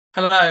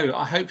Hello,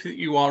 I hope that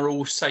you are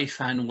all safe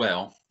and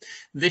well.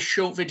 This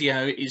short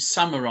video is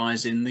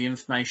summarising the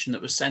information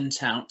that was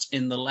sent out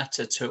in the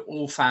letter to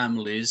all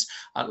families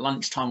at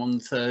lunchtime on the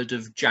 3rd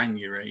of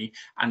January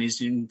and is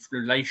in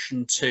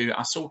relation to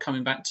us all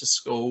coming back to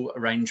school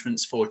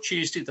arrangements for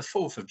Tuesday the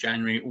 4th of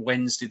January,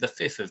 Wednesday the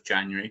 5th of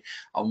January,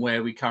 and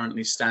where we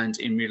currently stand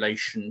in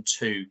relation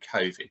to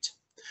COVID.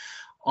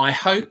 I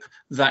hope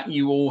that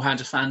you all had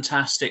a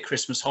fantastic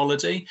Christmas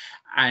holiday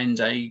and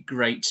a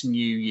great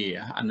new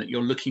year, and that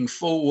you're looking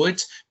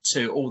forward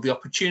to all the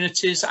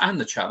opportunities and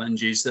the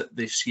challenges that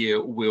this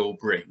year will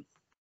bring.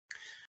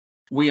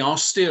 We are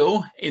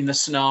still in the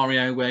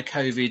scenario where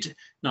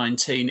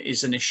COVID-19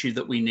 is an issue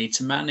that we need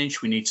to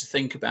manage, we need to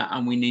think about,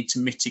 and we need to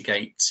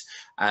mitigate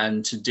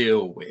and to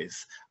deal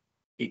with.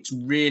 It's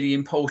really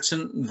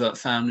important that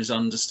families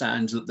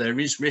understand that there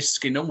is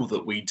risk in all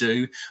that we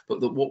do, but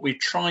that what we're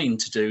trying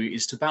to do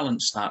is to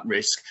balance that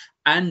risk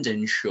and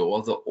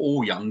ensure that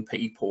all young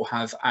people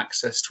have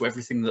access to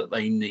everything that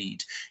they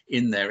need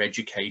in their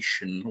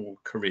education or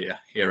career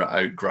here at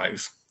Oak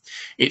Grove.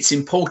 It's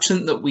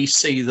important that we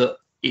see that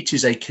it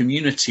is a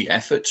community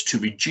effort to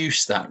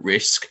reduce that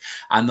risk,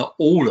 and that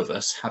all of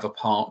us have a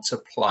part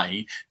to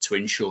play to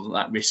ensure that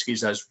that risk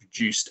is as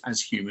reduced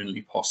as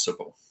humanly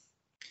possible.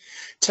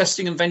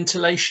 Testing and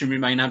ventilation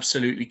remain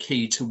absolutely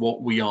key to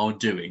what we are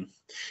doing.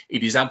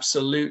 It is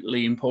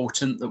absolutely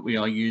important that we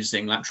are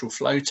using lateral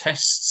flow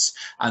tests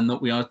and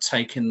that we are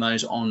taking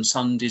those on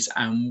Sundays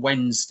and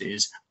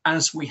Wednesdays,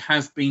 as we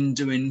have been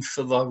doing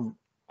for the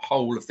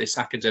whole of this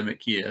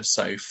academic year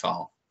so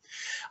far.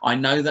 I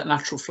know that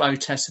lateral flow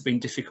tests have been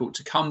difficult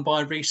to come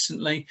by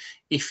recently.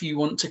 If you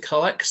want to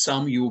collect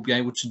some, you will be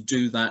able to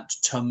do that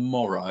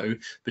tomorrow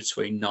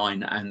between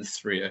 9 and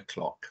 3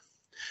 o'clock.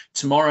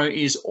 Tomorrow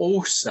is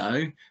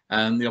also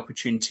the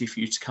opportunity for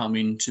you to come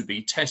in to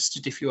be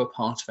tested if you are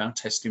part of our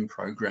testing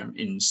programme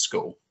in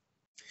school.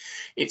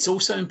 It's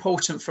also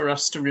important for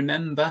us to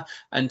remember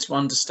and to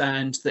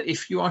understand that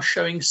if you are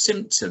showing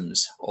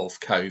symptoms of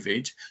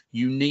COVID,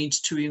 you need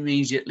to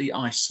immediately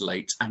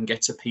isolate and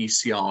get a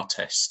PCR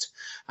test.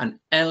 An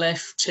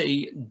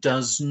LFT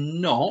does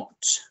not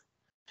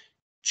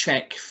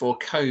check for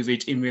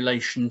COVID in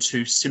relation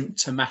to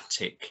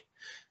symptomatic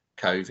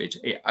COVID.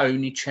 It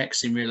only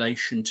checks in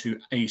relation to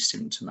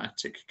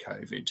asymptomatic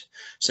COVID.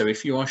 So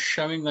if you are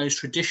showing those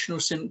traditional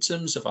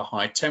symptoms of a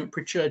high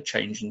temperature,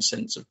 change in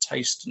sense of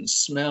taste and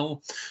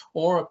smell,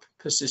 or a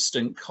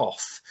persistent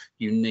cough,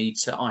 you need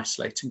to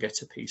isolate and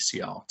get a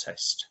PCR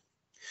test.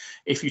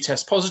 If you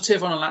test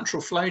positive on a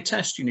lateral flow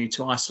test, you need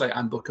to isolate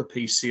and book a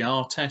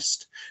PCR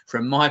test.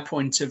 From my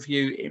point of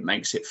view, it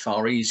makes it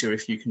far easier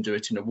if you can do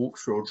it in a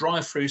walk-through or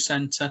drive-through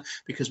centre,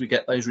 because we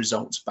get those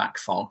results back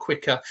far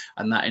quicker,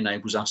 and that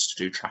enables us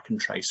to do track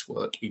and trace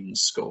work in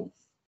school.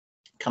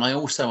 Can I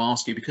also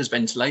ask you, because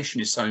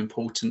ventilation is so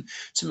important,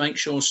 to make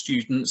sure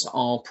students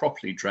are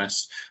properly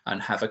dressed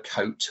and have a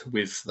coat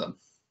with them.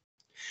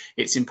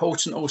 It's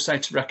important also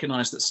to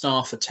recognise that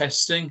staff are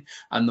testing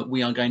and that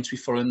we are going to be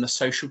following the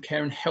social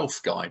care and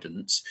health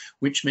guidance,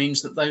 which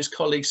means that those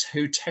colleagues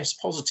who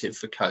test positive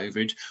for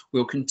COVID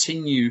will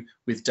continue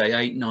with day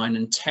 8, 9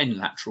 and 10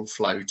 lateral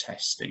flow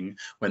testing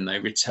when they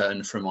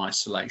return from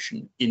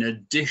isolation, in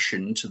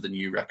addition to the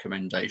new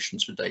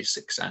recommendations for day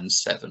 6 and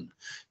 7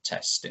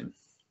 testing.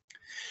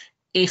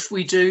 If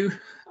we do,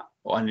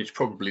 and it's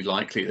probably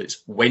likely that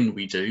it's when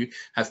we do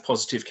have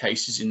positive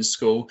cases in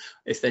school,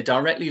 if they're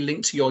directly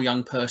linked to your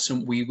young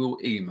person, we will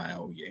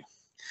email you.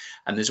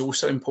 And there's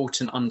also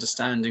important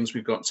understandings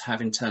we've got to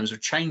have in terms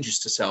of changes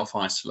to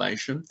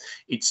self-isolation.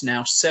 It's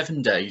now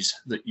 7 days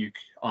that you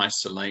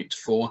isolate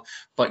for,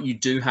 but you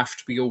do have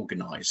to be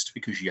organised,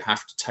 because you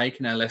have to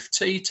take an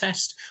LFT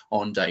test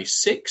on day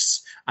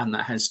 6, and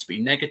that has to be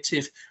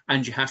negative,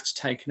 and you have to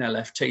take an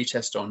LFT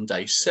test on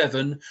day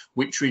 7,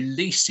 which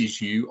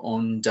releases you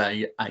on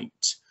day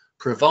 8,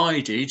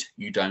 provided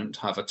you don't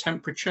have a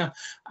temperature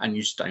and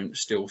you don't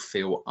still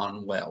feel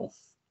unwell.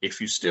 If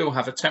you still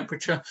have a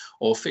temperature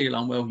or feel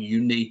unwell,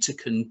 you need to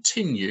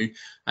continue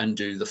and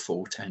do the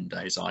full 10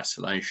 days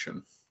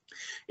isolation.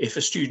 If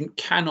a student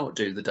cannot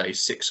do the day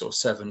 6 or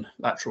 7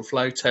 lateral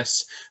flow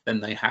tests, then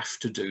they have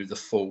to do the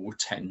full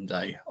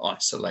 10-day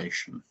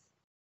isolation.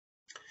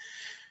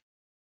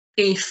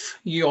 If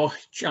your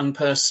young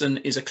person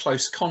is a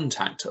close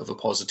contact of a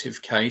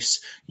positive case,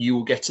 you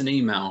will get an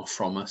email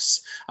from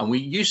us. And we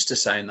used to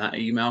say in that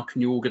email, can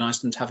you organise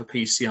them to have a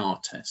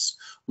PCR test?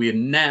 We are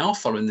now,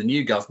 following the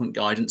new government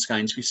guidance,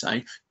 going to be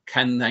saying,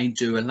 can they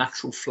do a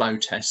lateral flow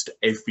test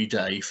every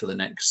day for the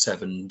next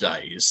 7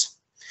 days?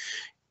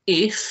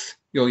 If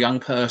your young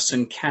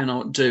person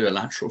cannot do a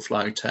lateral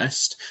flow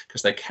test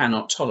because they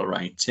cannot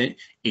tolerate it,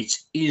 it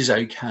is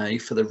okay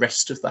for the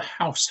rest of the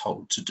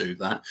household to do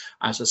that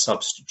as a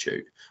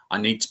substitute.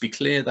 I need to be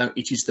clear though,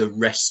 it is the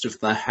rest of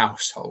the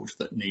household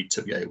that need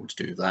to be able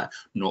to do that,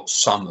 not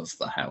some of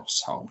the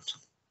household.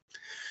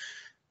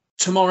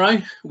 Tomorrow,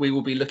 we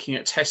will be looking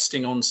at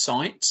testing on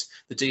site.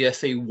 The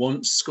DfE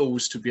wants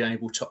schools to be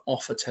able to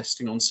offer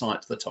testing on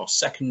site that our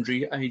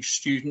secondary age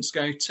students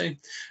go to.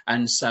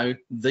 And so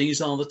these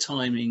are the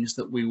timings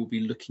that we will be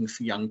looking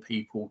for young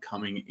people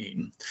coming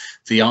in.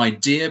 The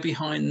idea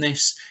behind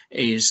this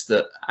is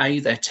that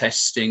they're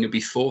testing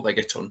before they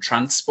get on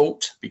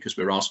transport, because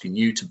we're asking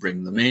you to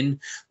bring them in.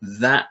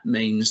 That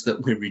means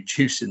that we're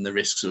reducing the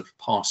risks of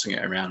passing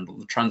it around on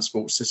the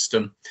transport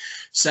system.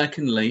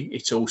 Secondly,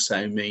 it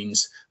also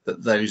means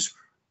that those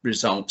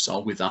results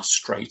are with us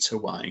straight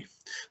away.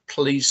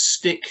 Please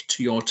stick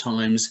to your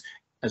times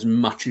as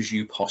much as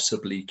you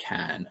possibly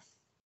can.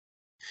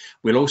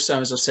 We'll also,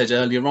 as I said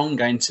earlier on,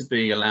 going to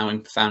be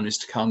allowing families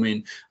to come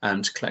in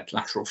and to collect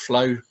lateral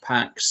flow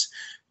packs.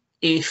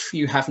 If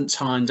you haven't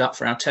signed up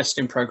for our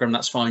testing program,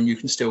 that's fine. You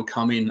can still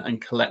come in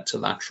and collect a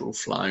lateral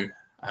flow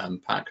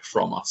pack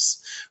from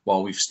us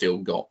while we've still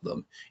got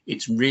them.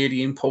 It's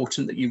really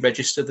important that you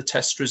register the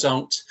test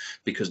result,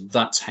 because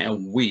that's how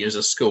we as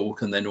a school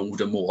can then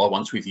order more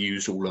once we've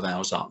used all of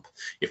ours up.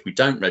 If we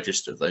don't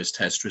register those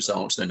test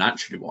results, then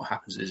actually what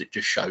happens is it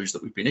just shows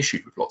that we've been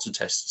issued with lots of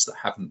tests that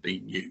haven't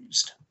been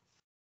used.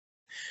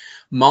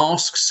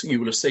 Masks, you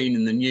will have seen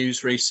in the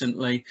news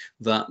recently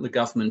that the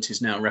government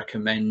is now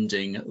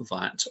recommending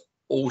that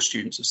all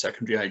students of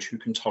secondary age who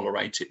can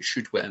tolerate it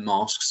should wear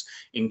masks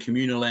in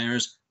communal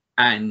areas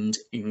and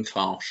in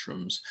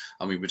classrooms,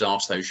 and we would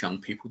ask those young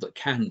people that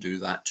can do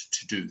that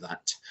to do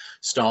that.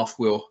 Staff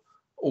will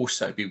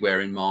also be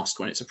wearing masks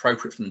when it's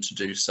appropriate for them to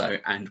do so,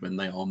 and when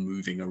they are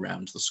moving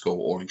around the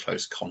school or in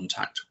close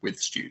contact with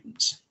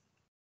students.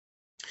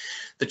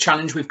 The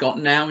challenge we've got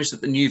now is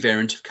that the new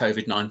variant of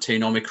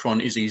COVID-19, Omicron,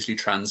 is easily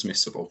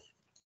transmissible.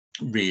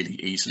 Really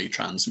easily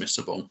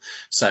transmissible.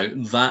 So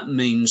that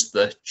means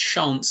the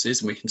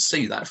chances, and we can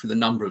see that through the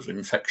number of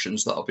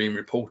infections that are being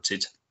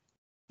reported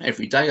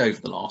every day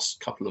over the last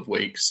couple of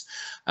weeks,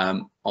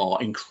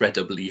 are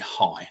incredibly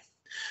high.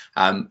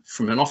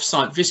 From an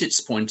off-site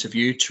visits point of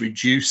view, to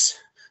reduce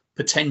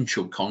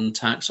potential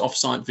contacts,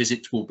 off-site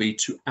visits will be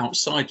to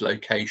outside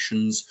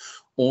locations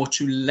or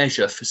to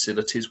leisure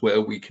facilities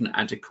where we can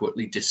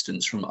adequately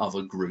distance from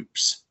other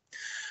groups.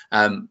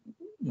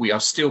 We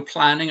are still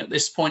planning at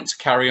this point to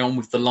carry on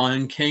with The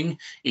Lion King.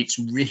 It's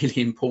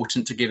really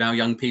important to give our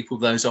young people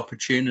those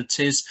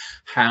opportunities.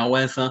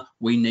 However,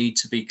 we need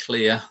to be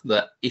clear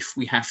that if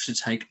we have to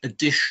take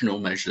additional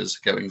measures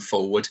going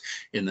forward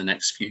in the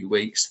next few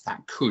weeks,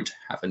 that could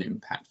have an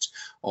impact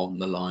on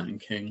The Lion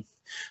King.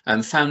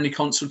 Family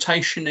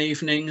consultation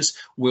evenings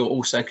will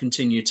also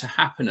continue to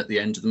happen at the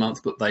end of the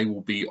month, but they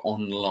will be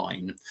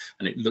online,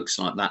 and it looks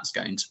like that's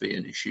going to be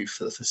an issue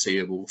for the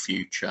foreseeable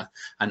future.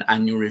 And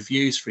annual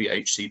reviews for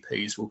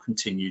HCPs will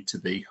continue to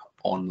be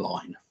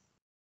online.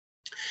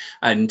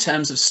 And in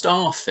terms of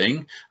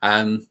staffing,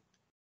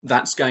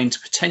 that's going to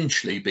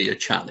potentially be a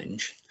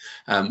challenge.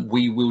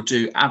 We will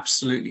do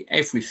absolutely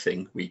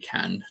everything we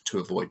can to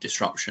avoid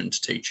disruption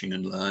to teaching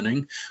and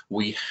learning.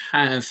 We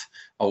have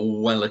a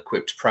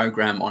well-equipped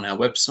programme on our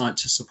website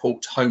to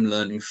support home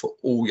learning for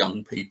all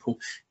young people,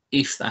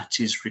 if that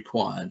is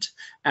required.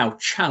 Our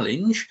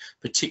challenge,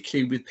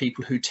 particularly with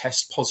people who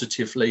test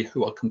positively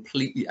who are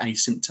completely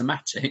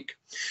asymptomatic,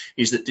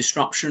 is that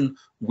disruption,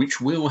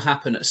 which will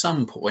happen at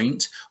some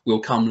point, will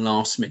come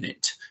last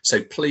minute.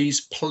 So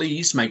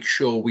please make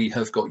sure we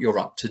have got your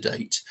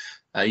up-to-date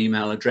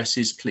email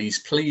addresses.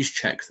 Please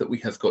check that we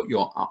have got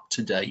your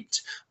up-to-date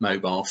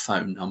mobile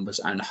phone numbers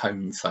and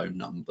home phone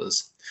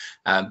numbers.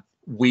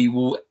 We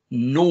will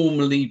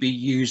normally be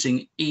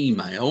using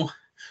email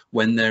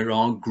when there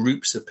are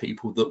groups of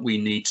people that we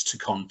need to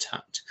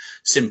contact,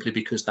 simply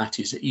because that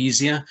is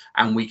easier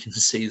and we can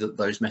see that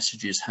those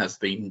messages have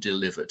been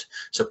delivered.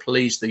 So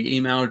please, the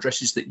email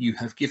addresses that you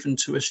have given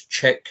to us,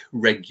 check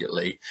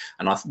regularly.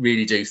 And I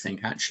really do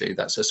think actually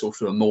that's a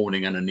sort of a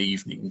morning and an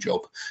evening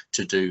job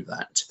to do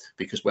that,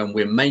 because when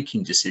we're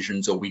making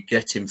decisions or we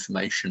get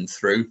information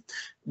through,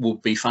 will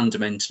be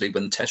fundamentally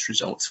when the test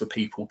results for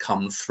people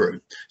come through.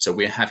 So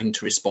we're having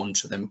to respond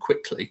to them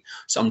quickly.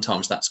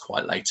 Sometimes that's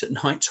quite late at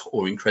night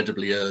or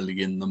incredibly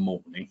early in the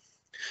morning.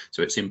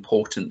 So it's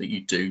important that you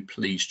do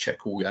please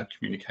check all your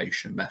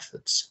communication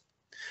methods.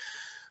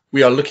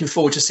 We are looking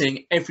forward to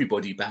seeing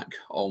everybody back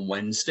on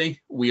Wednesday.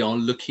 We are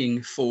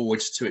looking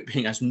forward to it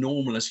being as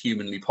normal as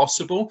humanly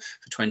possible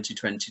for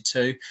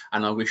 2022.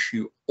 And I wish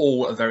you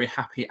all a very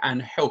happy and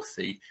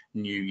healthy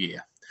new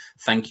year.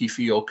 Thank you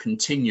for your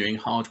continuing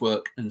hard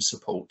work and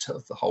support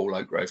of the whole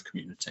Oak Grove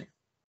community.